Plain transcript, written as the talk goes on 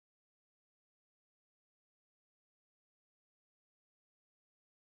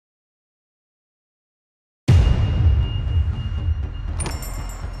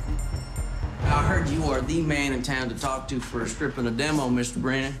are the man in town to talk to for a strip and a demo, Mr.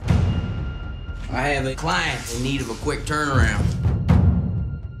 Brennan. I have a client in need of a quick turnaround.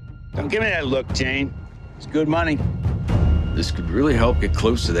 Don't give me that look, Jane. It's good money. This could really help get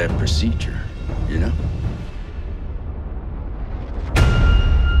close to that procedure, you know?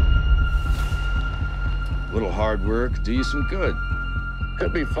 A little hard work do you some good.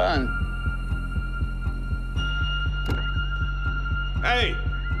 Could be fun. Hey,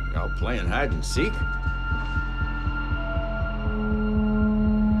 y'all playing hide and seek?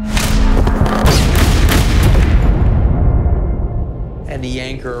 Had to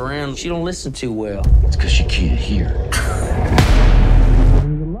yank her around. She don't listen too well. It's because she can't hear.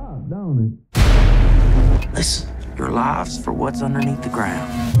 There's a lot, don't it? Listen, your life's for what's underneath the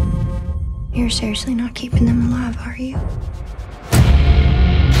ground. You're seriously not keeping them alive, are you?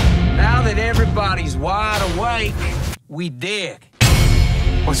 Now that everybody's wide awake, we dig.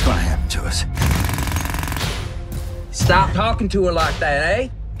 What's gonna happen to us? Stop talking to her like that, eh?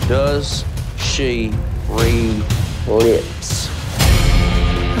 Does she read lips?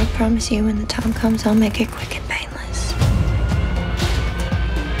 I promise you, when the time comes, I'll make it quick and painless.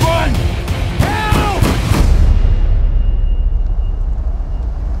 Run! Help!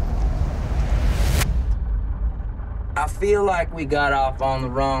 I feel like we got off on the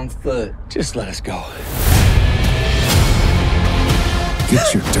wrong foot. Just let us go.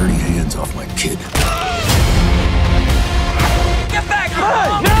 Get your dirty hands off my kid. Get back!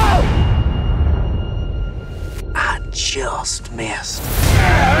 Hey, no! I just missed.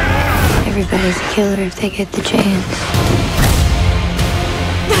 Everybody's a killer if they get the chance.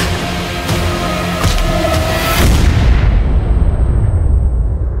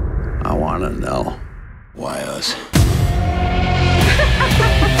 I want to know why us.